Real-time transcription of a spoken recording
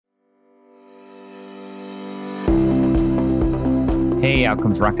Hey,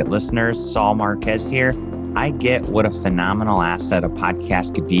 Outcomes Rocket listeners, Saul Marquez here. I get what a phenomenal asset a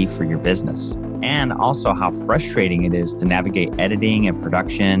podcast could be for your business, and also how frustrating it is to navigate editing and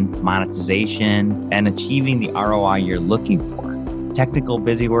production, monetization, and achieving the ROI you're looking for. Technical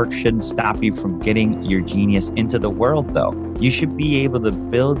busy work shouldn't stop you from getting your genius into the world, though. You should be able to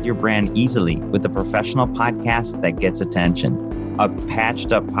build your brand easily with a professional podcast that gets attention. A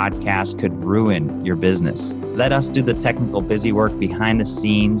patched up podcast could ruin your business. Let us do the technical busy work behind the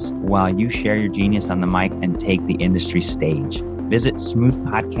scenes while you share your genius on the mic and take the industry stage. Visit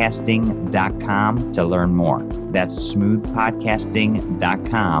smoothpodcasting.com to learn more. That's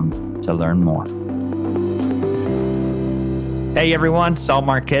smoothpodcasting.com to learn more. Hey everyone, Saul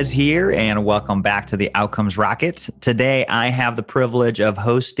Marquez here, and welcome back to the Outcomes Rocket. Today, I have the privilege of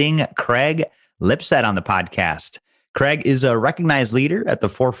hosting Craig Lipset on the podcast. Craig is a recognized leader at the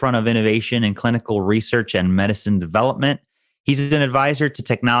forefront of innovation in clinical research and medicine development. He's an advisor to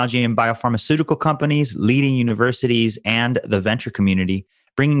technology and biopharmaceutical companies, leading universities, and the venture community,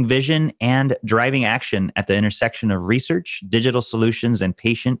 bringing vision and driving action at the intersection of research, digital solutions, and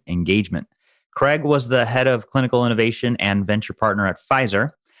patient engagement. Craig was the head of clinical innovation and venture partner at Pfizer,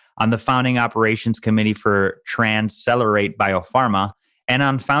 on the founding operations committee for Transcelerate Biopharma, and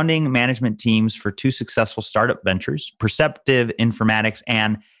on founding management teams for two successful startup ventures, Perceptive Informatics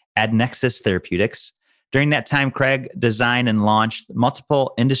and AdNexus Therapeutics. During that time, Craig designed and launched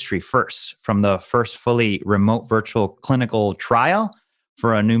multiple industry firsts, from the first fully remote virtual clinical trial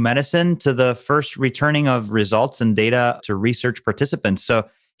for a new medicine to the first returning of results and data to research participants. So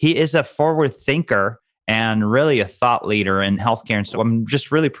he is a forward thinker and really a thought leader in healthcare. And so I'm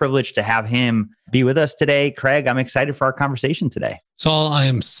just really privileged to have him be with us today. Craig, I'm excited for our conversation today. Saul, I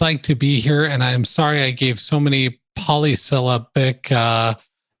am psyched to be here, and I'm sorry I gave so many polysyllabic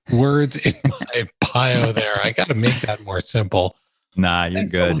words in my bio there. I got to make that more simple. Nah, you're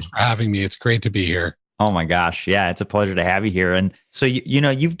Thanks good. so much for having me. It's great to be here. Oh my gosh. Yeah, it's a pleasure to have you here. And so,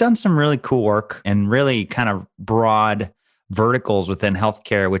 you've done some really cool work and really kind of broad verticals within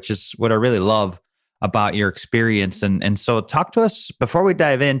healthcare, which is what I really love about your experience. And so talk to us, before we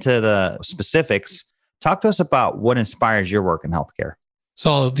dive into the specifics, talk to us about what inspires your work in healthcare.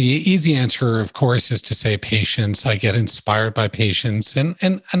 So the easy answer, of course, is to say patients. I get inspired by patients,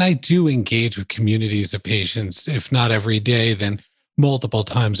 and I do engage with communities of patients, if not every day, then multiple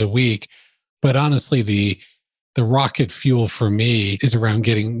times a week. But honestly, the rocket fuel for me is around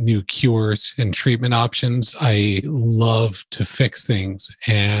getting new cures and treatment options. I love to fix things,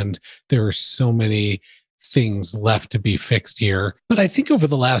 and there are so many things left to be fixed here. But I think over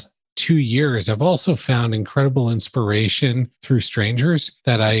the last 2 years, I've also found incredible inspiration through strangers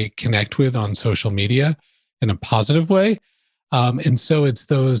that I connect with on social media in a positive way. And so it's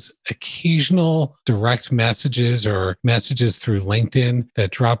those occasional direct messages or messages through LinkedIn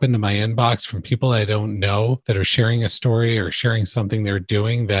that drop into my inbox from people I don't know that are sharing a story or sharing something they're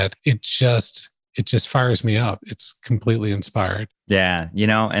doing that it just fires me up. It's completely inspired. Yeah,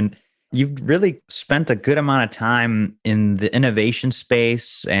 and you've really spent a good amount of time in the innovation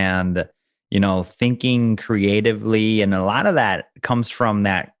space and, thinking creatively. And a lot of that comes from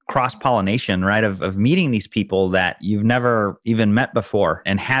that cross-pollination, right? Of meeting these people that you've never even met before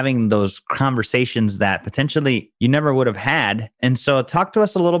and having those conversations that potentially you never would have had. And so talk to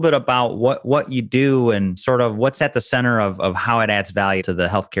us a little bit about what you do and sort of what's at the center of how it adds value to the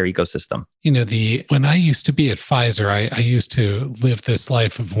healthcare ecosystem. When I used to be at Pfizer, I used to live this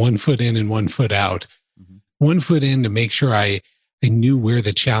life of 1 foot in and 1 foot out. Mm-hmm. 1 foot in to make sure I knew where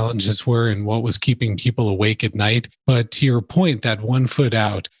the challenges were and what was keeping people awake at night. But to your point, that 1 foot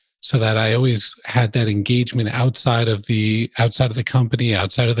out, so that I always had that engagement outside of the company,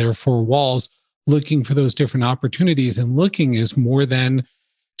 outside of their four walls, looking for those different opportunities. And looking is more than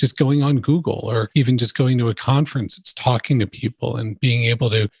just going on Google or even just going to a conference. It's talking to people and being able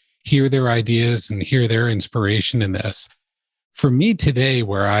to hear their ideas and hear their inspiration in this. For me today,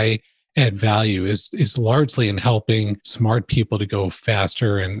 where I add value is largely in helping smart people to go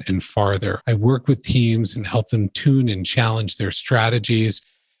faster and farther. I work with teams and help them tune and challenge their strategies.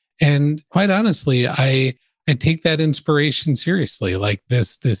 And quite honestly, I take that inspiration seriously. Like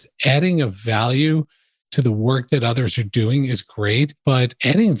this adding of value to the work that others are doing is great, but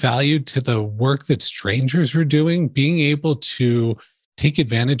adding value to the work that strangers are doing, being able to take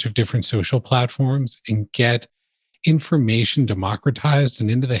advantage of different social platforms and get information democratized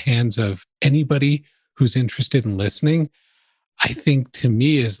and into the hands of anybody who's interested in listening, I think to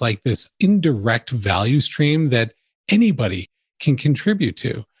me is like this indirect value stream that anybody can contribute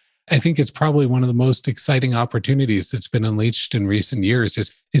to. I think it's probably one of the most exciting opportunities that's been unleashed in recent years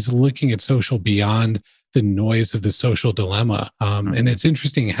is looking at social beyond the noise of the social dilemma. And it's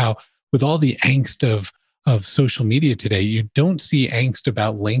interesting how with all the angst of social media today, you don't see angst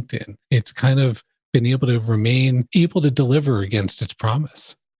about LinkedIn. It's kind of been able to remain able to deliver against its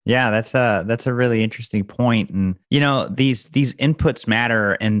promise. Yeah, that's a really interesting point. And these inputs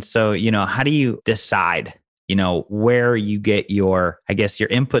matter. And so, how do you decide, where you get your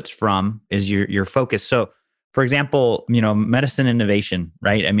inputs from is your focus. So for example, medicine innovation,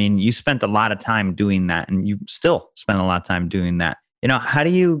 right? I mean, you spent a lot of time doing that and you still spend a lot of time doing that. How do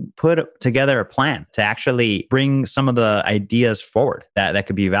you put together a plan to actually bring some of the ideas forward that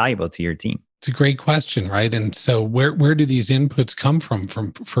could be valuable to your team? It's a great question, right? And so where do these inputs come from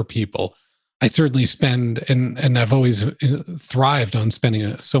for people? I certainly spend, and I've always thrived on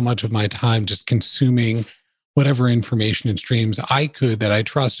spending so much of my time just consuming whatever information and streams I could that I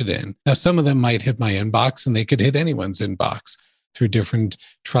trusted in. Now, some of them might hit my inbox and they could hit anyone's inbox through different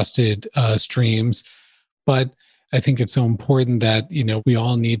trusted streams. But I think it's so important that, we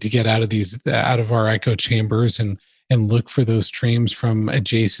all need to get out of our echo chambers and look for those streams from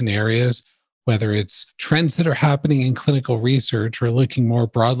adjacent areas, whether it's trends that are happening in clinical research or looking more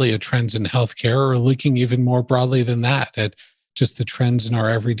broadly at trends in healthcare or looking even more broadly than that at just the trends in our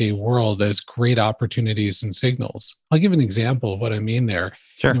everyday world as great opportunities and signals. I'll give an example of what I mean there.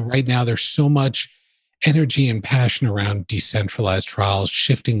 Sure. Right now, there's so much energy and passion around decentralized trials,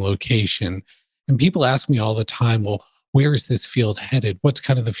 shifting location. And people ask me all the time, well, where is this field headed? What's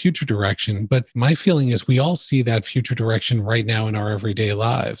kind of the future direction? But my feeling is we all see that future direction right now in our everyday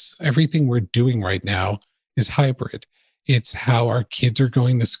lives. Everything we're doing right now is hybrid. It's how our kids are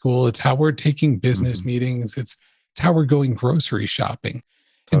going to school. It's how we're taking business meetings. It's how we're going grocery shopping.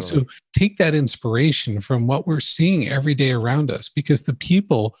 Totally. And so take that inspiration from what we're seeing every day around us, because the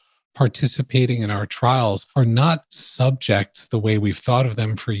people participating in our trials are not subjects the way we've thought of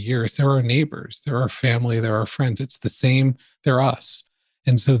them for years. They're our neighbors, they're our family, they're our friends. It's the same, they're us.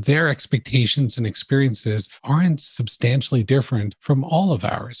 And so their expectations and experiences aren't substantially different from all of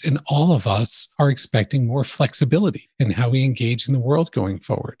ours. And all of us are expecting more flexibility in how we engage in the world going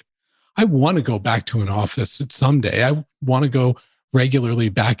forward. I want to go back to an office someday. I want to go regularly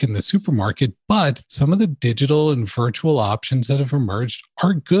back in the supermarket, but some of the digital and virtual options that have emerged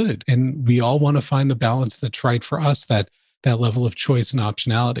are good. And we all want to find the balance that's right for us, that level of choice and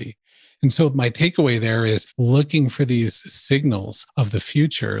optionality. And so my takeaway there is looking for these signals of the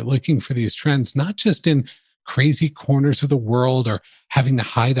future, looking for these trends, not just in crazy corners of the world or having to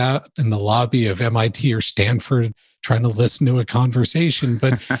hide out in the lobby of MIT or Stanford trying to listen to a conversation,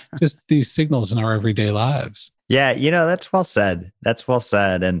 but just these signals in our everyday lives. Yeah, that's well said. That's well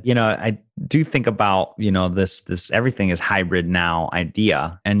said. And, I do think about, this everything is hybrid now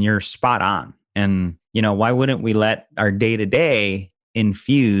idea, and you're spot on. And, why wouldn't we let our day-to-day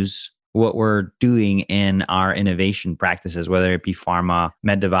infuse what we're doing in our innovation practices, whether it be pharma,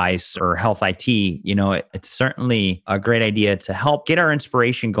 med device, or health IT? It's certainly a great idea to help get our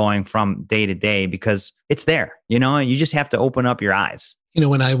inspiration going from day to day, because it's there, you just have to open up your eyes.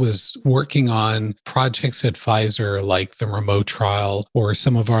 When I was working on projects at Pfizer, like the remote trial or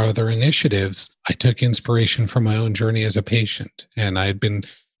some of our other initiatives, I took inspiration from my own journey as a patient. And I had been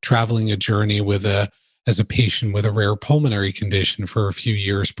traveling a journey as a patient with a rare pulmonary condition for a few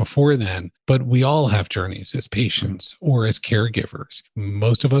years before then. But we all have journeys as patients or as caregivers.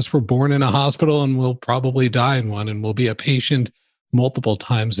 Most of us were born in a hospital and will probably die in one, and we'll be a patient multiple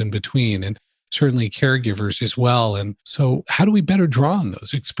times in between. And certainly caregivers as well. And so how do we better draw on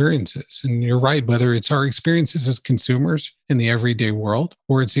those experiences? And you're right, whether it's our experiences as consumers in the everyday world,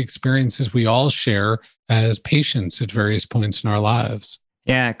 or it's the experiences we all share as patients at various points in our lives.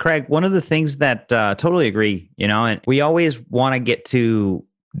 Yeah, Craig, one of the things that totally agree, and we always want to get to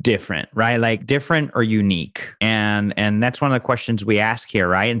different, right? Like different or unique. And that's one of the questions we ask here,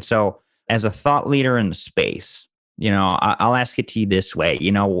 right? And so as a thought leader in the space, I'll ask it to you this way,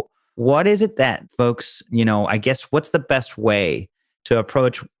 what is it that folks, what's the best way to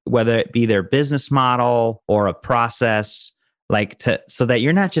approach, whether it be their business model or a process, so that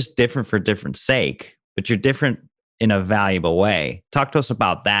you're not just different for different sake, but you're different in a valuable way? Talk to us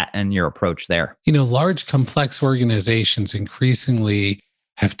about that and your approach there. Large, complex organizations increasingly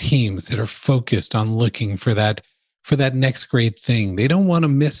have teams that are focused on looking for that next great thing. They don't want to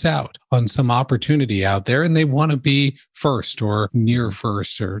miss out on some opportunity out there, and they want to be first or near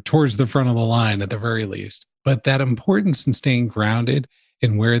first or towards the front of the line at the very least. But that importance in staying grounded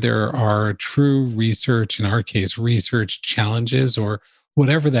in where there are true research, in our case, research challenges or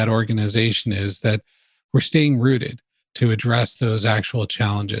whatever that organization is, that we're staying rooted to address those actual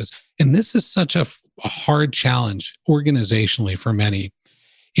challenges. And this is such a hard challenge organizationally for many.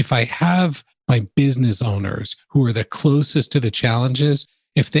 If I have my business owners who are the closest to the challenges,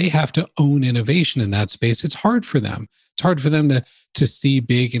 if they have to own innovation in that space, it's hard for them. It's hard for them to see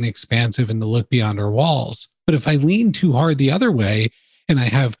big and expansive and to look beyond our walls. But if I lean too hard the other way and I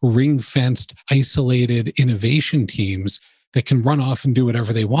have ring-fenced, isolated innovation teams that can run off and do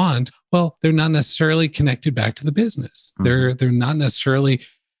whatever they want, well, they're not necessarily connected back to the business. They're not necessarily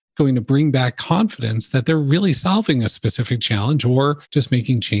going to bring back confidence that they're really solving a specific challenge or just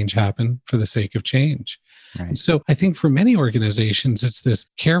making change happen for the sake of change. Right. So I think for many organizations, it's this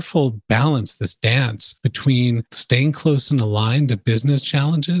careful balance, this dance between staying close and aligned to business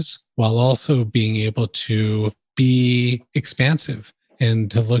challenges while also being able to be expansive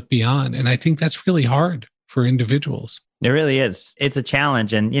and to look beyond. And I think that's really hard for individuals. It really is. It's a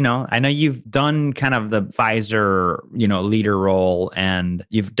challenge. And, I know you've done kind of the Pfizer, leader role, and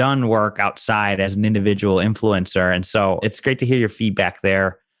you've done work outside as an individual influencer. And so it's great to hear your feedback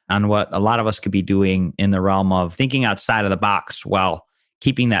there on what a lot of us could be doing in the realm of thinking outside of the box while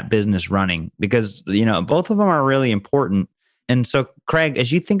keeping that business running, because, both of them are really important. And so, Craig,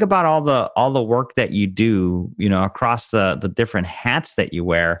 as you think about all the work that you do, across the different hats that you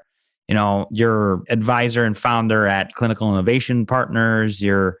wear, you're advisor and founder at Clinical Innovation Partners.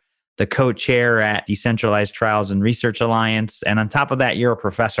 You're the co-chair at Decentralized Trials and Research Alliance. And on top of that, you're a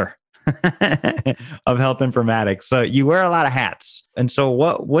professor of health informatics. So you wear a lot of hats. And so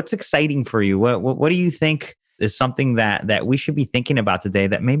what's exciting for you? What do you think is something that we should be thinking about today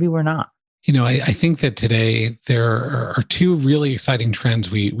that maybe we're not? I think that today there are two really exciting trends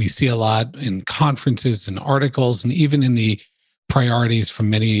we see a lot in conferences and articles, and even in the priorities from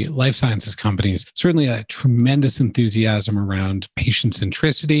many life sciences companies. Certainly a tremendous enthusiasm around patient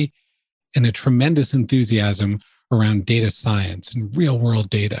centricity and a tremendous enthusiasm around data science and real world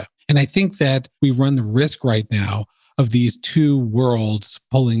data. And I think that we run the risk right now of these two worlds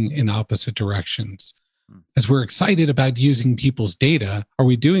pulling in opposite directions. As we're excited about using people's data, are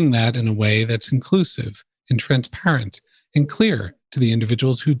we doing that in a way that's inclusive and transparent and clear to the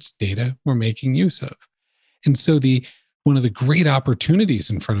individuals whose data we're making use of? And so one of the great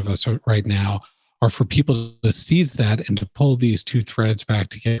opportunities in front of us right now are for people to seize that and to pull these two threads back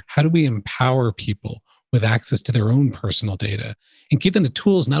together. How do we empower people with access to their own personal data and give them the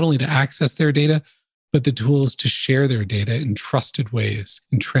tools not only to access their data, but the tools to share their data in trusted ways,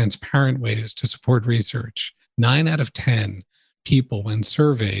 in transparent ways to support research? 9 out of 10 people, when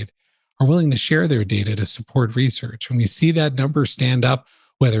surveyed, are willing to share their data to support research. And we see that number stand up,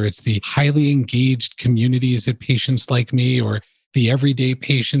 whether it's the highly engaged communities at Patients Like Me, or the everyday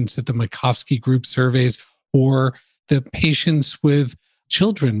patients at the Makovsky Group surveys, or the patients with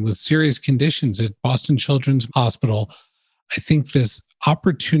children with serious conditions at Boston Children's Hospital. I think this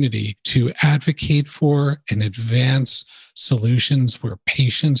opportunity to advocate for and advance solutions where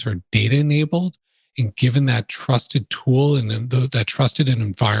patients are data enabled and given that trusted tool and that trusted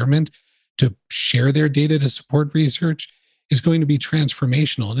environment to share their data to support research is going to be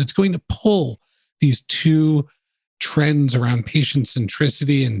transformational. And it's going to pull these two trends around patient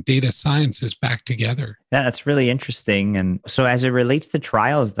centricity and data sciences back together. Yeah, that's really interesting. And so as it relates to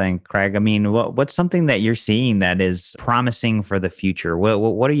trials then, Craig, I mean, what's something that you're seeing that is promising for the future?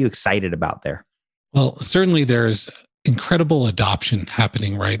 What are you excited about there? Well, certainly there's incredible adoption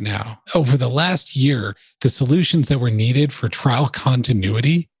happening right now. Over the last year, the solutions that were needed for trial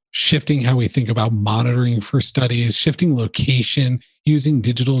continuity, shifting how we think about monitoring for studies, shifting location, using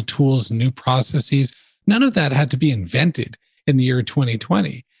digital tools, new processes. None of that had to be invented in the year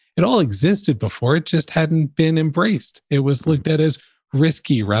 2020. It all existed before, it just hadn't been embraced. It was looked at as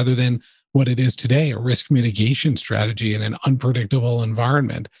risky rather than what it is today, a risk mitigation strategy in an unpredictable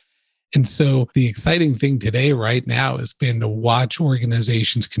environment. And so the exciting thing today, right now, has been to watch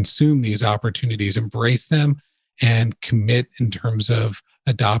organizations consume these opportunities, embrace them, and commit in terms of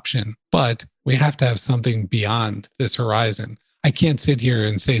adoption. But we have to have something beyond this horizon. I can't sit here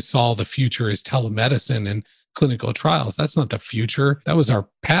and say, Saul, the future is telemedicine and clinical trials. That's not the future. That was our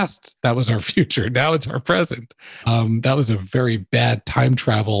past. That was our future. Now it's our present. That was a very bad time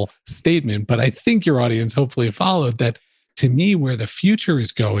travel statement, but I think your audience hopefully followed that. To me, where the future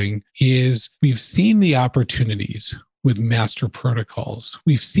is going is we've seen the opportunities with master protocols.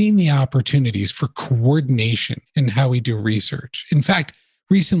 We've seen the opportunities for coordination in how we do research. In fact,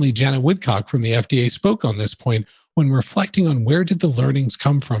 recently, Janet Woodcock from the FDA spoke on this point when reflecting on where did the learnings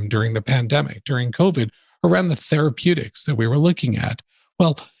come from during the pandemic, during COVID, around the therapeutics that we were looking at.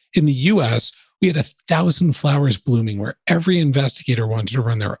 Well, in the US, we had 1,000 flowers blooming where every investigator wanted to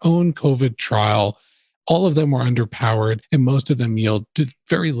run their own COVID trial. All of them were underpowered and most of them yielded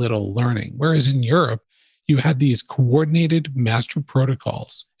very little learning. Whereas in Europe, you had these coordinated master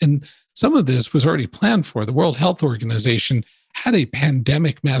protocols. And some of this was already planned for. The World Health Organization had a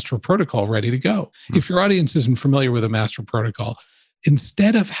pandemic master protocol ready to go. If your audience isn't familiar with a master protocol,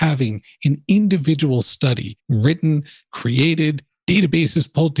 instead of having an individual study written, created,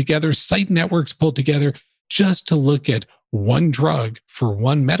 databases pulled together, site networks pulled together, just to look at one drug for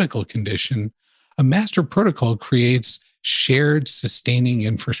one medical condition, a master protocol creates shared sustaining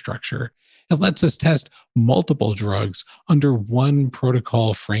infrastructure. It lets us test multiple drugs under one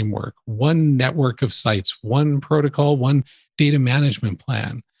protocol framework, one network of sites, one protocol, one data management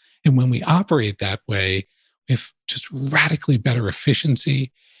plan. And when we operate that way, we have just radically better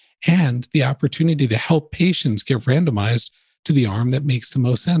efficiency and the opportunity to help patients get randomized to the arm that makes the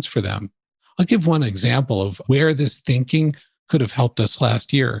most sense for them. I'll give one example of where this thinking could have helped us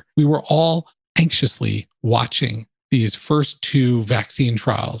last year. We were all anxiously watching these first two vaccine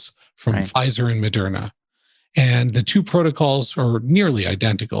trials from Pfizer and Moderna. And the two protocols are nearly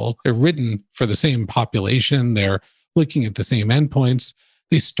identical. They're written for the same population. They're looking at the same endpoints.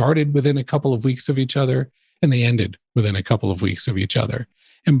 They started within a couple of weeks of each other, and they ended within a couple of weeks of each other.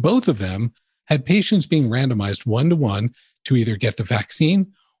 And both of them had patients being randomized 1-to-1 to either get the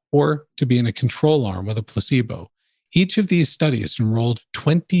vaccine or to be in a control arm with a placebo. Each of these studies enrolled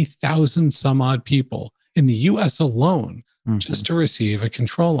 20,000 some odd people in the US alone just to receive a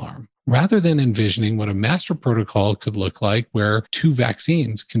control arm, rather than envisioning what a master protocol could look like where two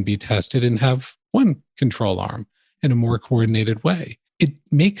vaccines can be tested and have one control arm in a more coordinated way. It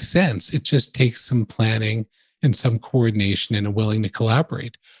makes sense. It just takes some planning and some coordination and a willing to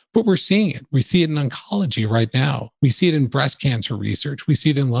collaborate. But we're seeing it. We see it in oncology right now. We see it in breast cancer research. We see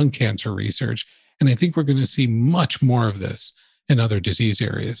it in lung cancer research. And I think we're going to see much more of this in other disease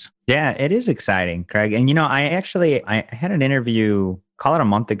areas. Yeah, it is exciting, Craig. And, I had an interview, call it a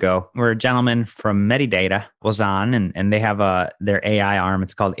month ago, where a gentleman from Medidata was on, and they have their AI arm.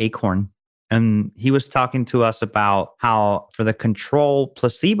 It's called Acorn. And he was talking to us about how for the control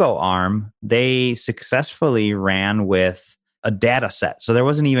placebo arm, they successfully ran with a data set. So there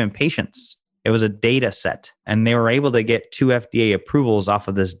wasn't even patients. It was a data set. And they were able to get 2 FDA approvals off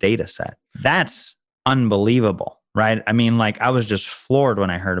of this data set. That's unbelievable, right? I mean, I was just floored when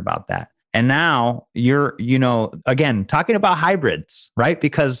I heard about that. And now you're, again, talking about hybrids, right?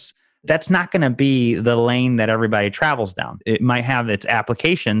 Because that's not going to be the lane that everybody travels down. It might have its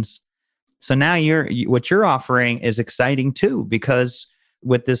applications. So now what you're offering is exciting too, because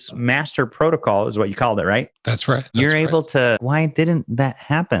with this master protocol is what you called it, right? That's right. You're able to, why didn't that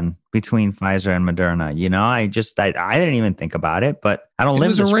happen between Pfizer and Moderna? I didn't even think about it, but I don't live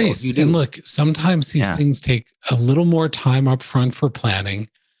this world. It was a race. And look, sometimes these things take a little more time up front for planning,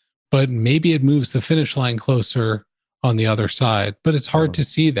 but maybe it moves the finish line closer on the other side. But it's hard to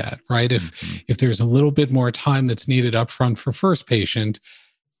see that, right? If there's a little bit more time that's needed up front for first patient,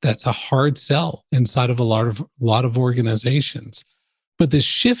 that's a hard sell inside of a lot of organizations. But this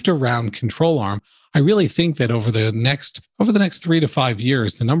shift around control arm, I really think that over the next 3 to 5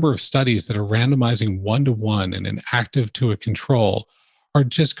 years, the number of studies that are randomizing 1-to-1 and an active to a control are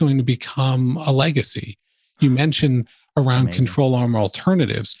just going to become a legacy. You mentioned around control arm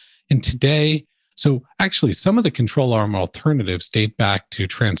alternatives. And today, so actually some of the control arm alternatives date back to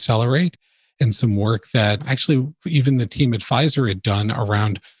Transcelerate and some work that actually even the team at Pfizer had done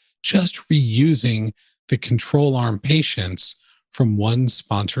around just reusing the control arm patients from one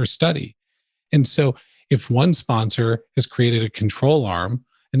sponsor study. And so if one sponsor has created a control arm,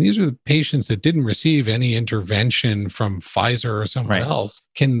 and these are the patients that didn't receive any intervention from Pfizer or someone else,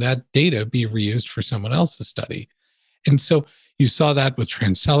 can that data be reused for someone else's study? And so you saw that with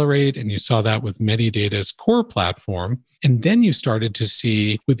Transcelerate, and you saw that with Medidata's core platform. And then you started to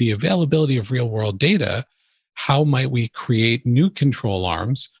see, with the availability of real-world data, how might we create new control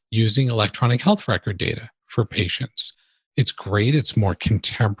arms using electronic health record data for patients? It's great. It's more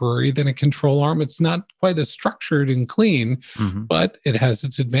contemporary than a control arm. It's not quite as structured and clean, but it has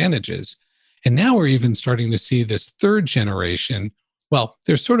its advantages. And now we're even starting to see this third generation. Well,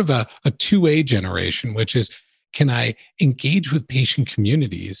 there's sort of a 2A generation, which is, can I engage with patient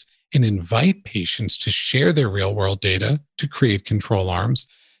communities and invite patients to share their real world data to create control arms?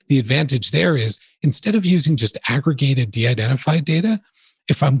 The advantage there is, instead of using just aggregated de-identified data,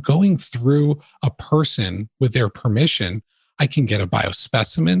 if I'm going through a person with their permission, I can get a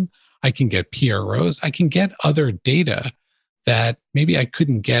biospecimen, I can get PROs, I can get other data that maybe I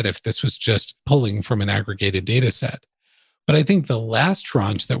couldn't get if this was just pulling from an aggregated data set. But I think the last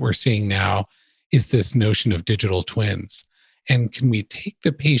tranche that we're seeing now is this notion of digital twins. And can we take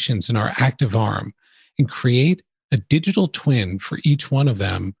the patients in our active arm and create a digital twin for each one of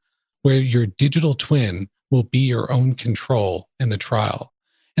them, where your digital twin will be your own control in the trial.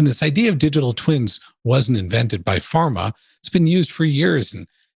 And this idea of digital twins wasn't invented by pharma. It's been used for years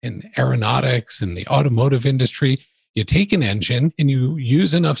in aeronautics and the automotive industry. You take an engine and you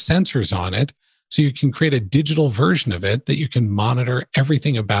use enough sensors on it so you can create a digital version of it that you can monitor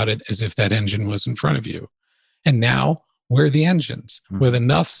everything about it as if that engine was in front of you. And now we're the engines with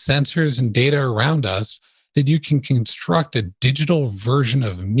enough sensors and data around us that you can construct a digital version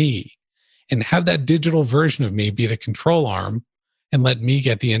of me and have that digital version of me be the control arm and let me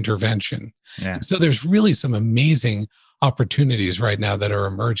get the intervention. Yeah. So there's really some amazing opportunities right now that are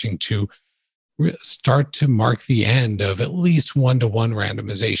emerging to start to mark the end of at least one-to-one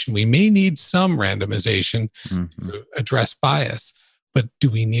randomization. We may need some randomization to address bias, but do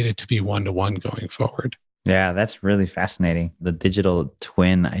we need it to be one-to-one going forward? Yeah, that's really fascinating, the digital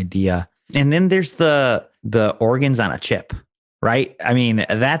twin idea. And then there's the organs on a chip, right? I mean,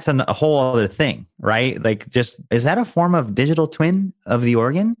 that's a whole other thing, right? Like, just, is that a form of digital twin of the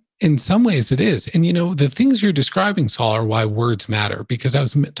organ? In some ways it is. And, the things you're describing, Saul, are why words matter, because I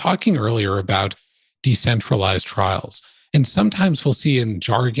was talking earlier about decentralized trials. And sometimes we'll see in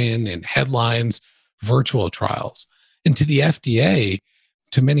jargon and headlines, virtual trials. And to the FDA,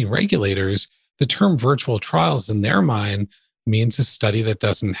 to many regulators, the term virtual trials in their mind means a study that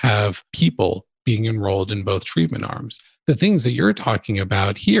doesn't have people being enrolled in both treatment arms. The things that you're talking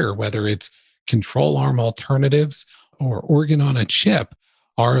about here, whether it's control arm alternatives or organ on a chip,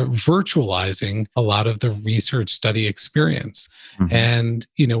 are virtualizing a lot of the research study experience. And,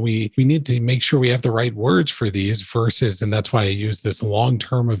 we need to make sure we have the right words for these versus, and that's why I use this long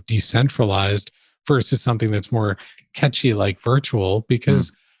term of decentralized versus something that's more catchy like virtual,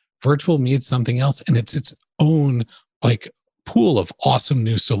 because virtual means something else and it's its own pool of awesome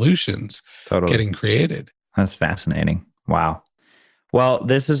new solutions getting created. That's fascinating. Wow. Well,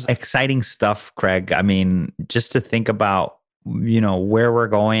 this is exciting stuff, Craig. I mean, just to think about where we're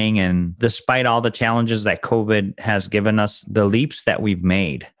going, and despite all the challenges that COVID has given us, the leaps that we've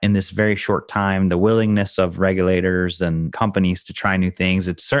made in this very short time, the willingness of regulators and companies to try new things,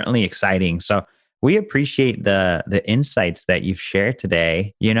 it's certainly exciting. So we appreciate the insights that you've shared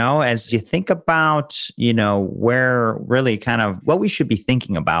today. As you think about, where really kind of what we should be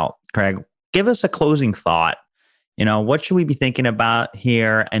thinking about, Craig, give us a closing thought. What should we be thinking about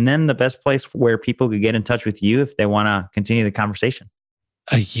here? And then the best place where people could get in touch with you if they want to continue the conversation.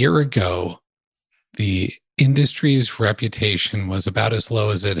 A year ago, the industry's reputation was about as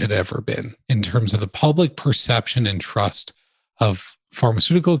low as it had ever been in terms of the public perception and trust of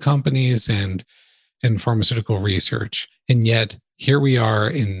pharmaceutical companies and pharmaceutical research. And yet here we are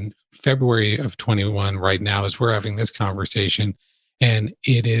in February of 21 right now as we're having this conversation, and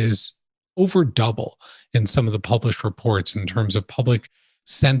it is over double in some of the published reports in terms of public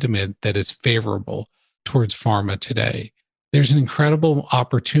sentiment that is favorable towards pharma today. There's an incredible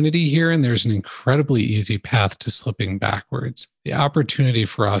opportunity here, and there's an incredibly easy path to slipping backwards. The opportunity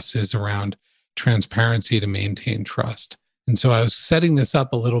for us is around transparency to maintain trust. And so I was setting this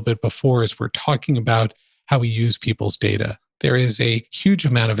up a little bit before as we're talking about how we use people's data. There is a huge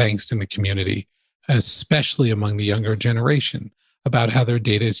amount of angst in the community, especially among the younger generation, about how their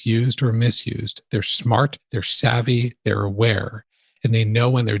data is used or misused. They're smart, they're savvy, they're aware, and they know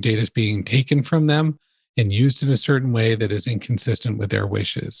when their data is being taken from them and used in a certain way that is inconsistent with their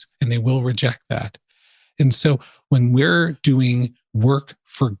wishes, and they will reject that. And so when we're doing work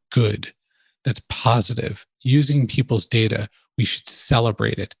for good, that's positive, using people's data, we should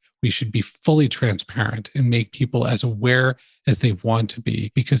celebrate it. We should be fully transparent and make people as aware as they want to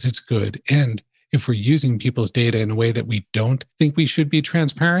be because it's good. And if we're using people's data in a way that we don't think we should be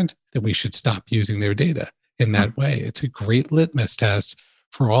transparent, then we should stop using their data in that way. It's a great litmus test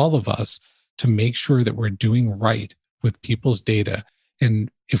for all of us to make sure that we're doing right with people's data. And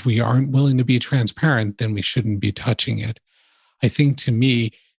if we aren't willing to be transparent, then we shouldn't be touching it. I think to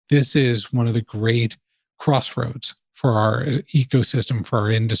me, this is one of the great crossroads for our ecosystem, for our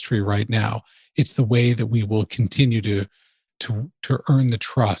industry right now. It's the way that we will continue to earn the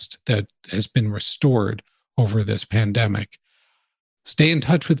trust that has been restored over this pandemic. Stay in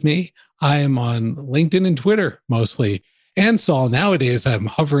touch with me. I am on LinkedIn and Twitter mostly. And Saul, nowadays I'm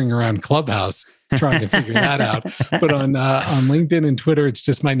hovering around Clubhouse trying to figure that out. But on LinkedIn and Twitter, it's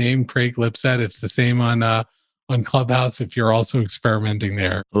just my name, Craig Lipset. It's the same on Clubhouse if you're also experimenting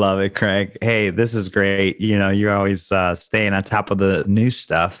there. Love it, Craig. Hey, this is great. You're always staying on top of the new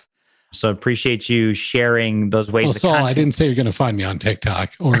stuff. So appreciate you sharing those ways. Well, Saul, I didn't say you're going to find me on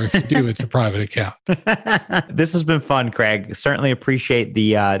TikTok, or if you do, it's a private account. This has been fun, Craig. Certainly appreciate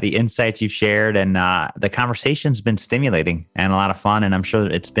the insights you've shared, and the conversation's been stimulating and a lot of fun. And I'm sure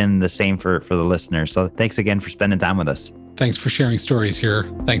it's been the same for the listeners. So thanks again for spending time with us. Thanks for sharing stories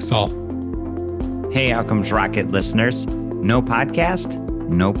here. Thanks, Saul. Hey, Outcomes Rocket listeners. No podcast?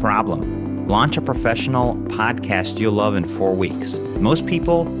 No problem. Launch a professional podcast you'll love in 4 weeks. Most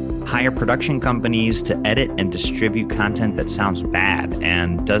people hire production companies to edit and distribute content that sounds bad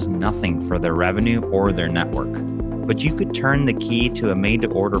and does nothing for their revenue or their network. But you could turn the key to a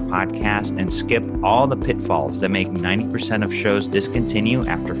made-to-order podcast and skip all the pitfalls that make 90% of shows discontinue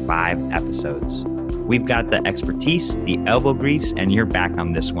after 5 episodes. We've got the expertise, the elbow grease, and you're back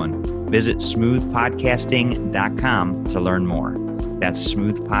on this one. Visit smoothpodcasting.com to learn more. That's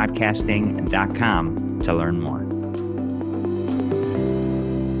smoothpodcasting.com to learn more.